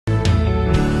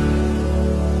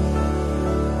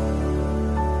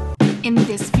In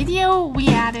this video, we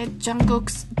added Jung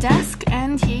Kook's desk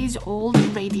and his old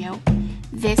radio.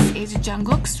 This is Jung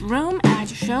Kook's room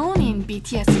as shown in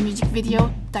BTS music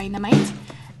video Dynamite.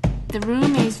 The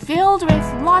room is filled with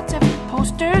lots of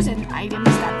posters and items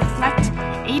that reflect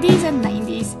 80s and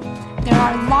 90s. There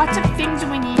are lots of things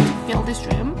we need to fill this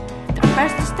room. The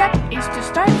first step is to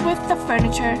start with the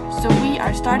furniture, so we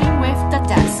are starting with the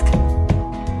desk.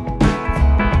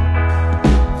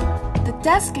 The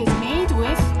desk is made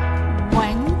with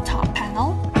one top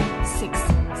panel, 6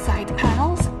 side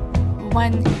panels,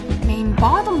 one main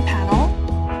bottom panel,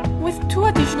 with 2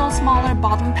 additional smaller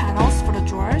bottom panels for the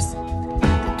drawers,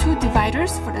 the 2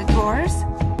 dividers for the drawers,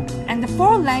 and the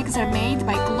 4 legs are made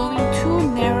by gluing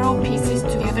 2 narrow pieces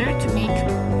together to make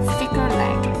thicker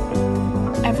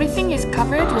leg. Everything is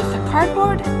covered with the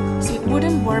cardboard so it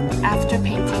wouldn't warp after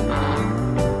painting.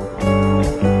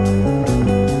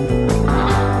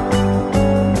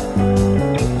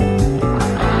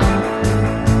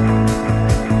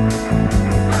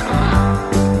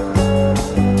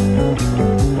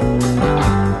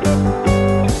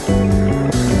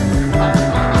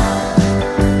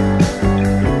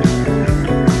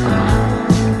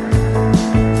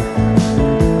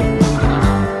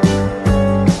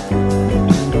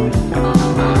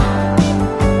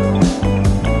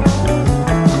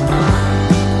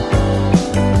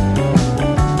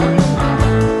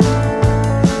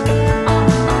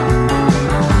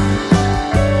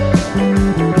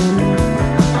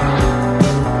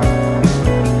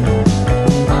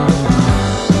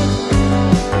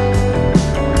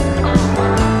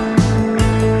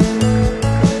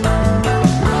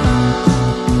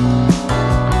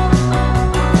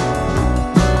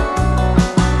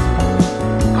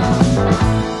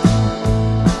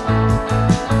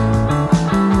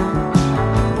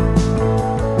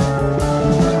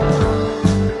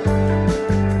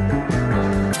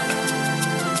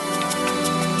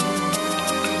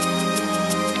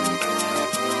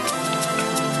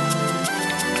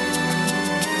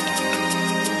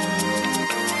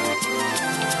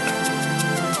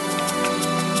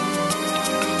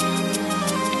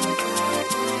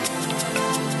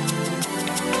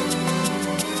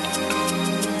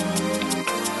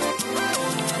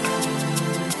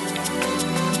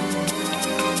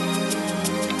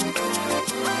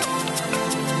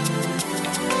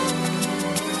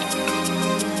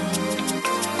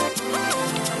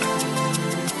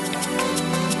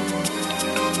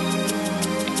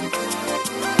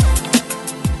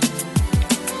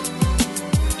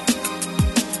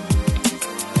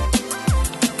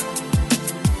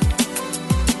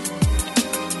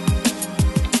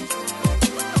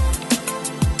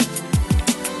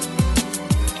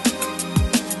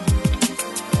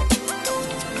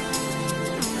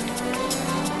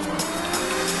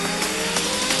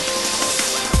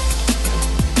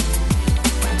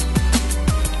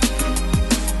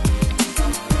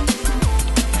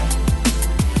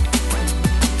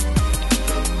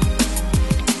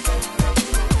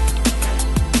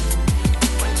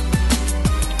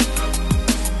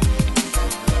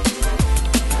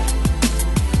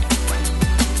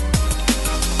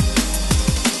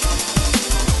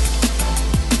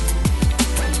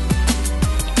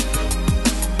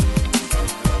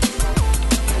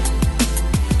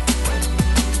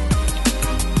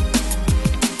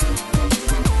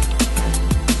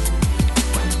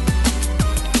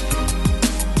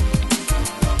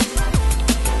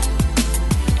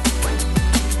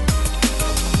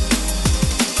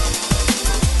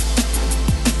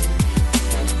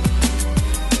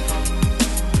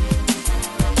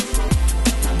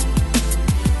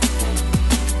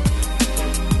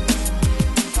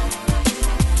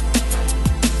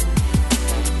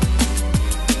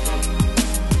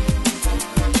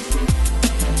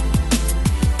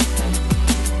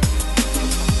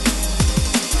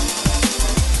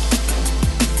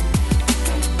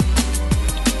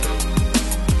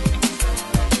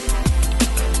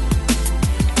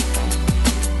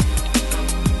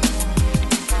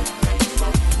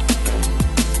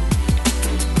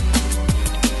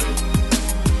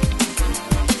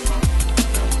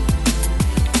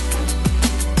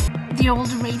 The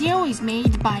old radio is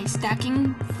made by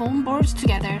stacking foam boards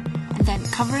together and then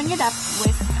covering it up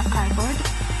with a cardboard.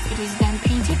 It is then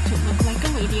painted to look like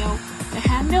a radio. The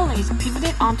handle is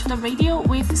pivoted onto the radio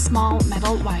with small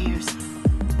metal wires.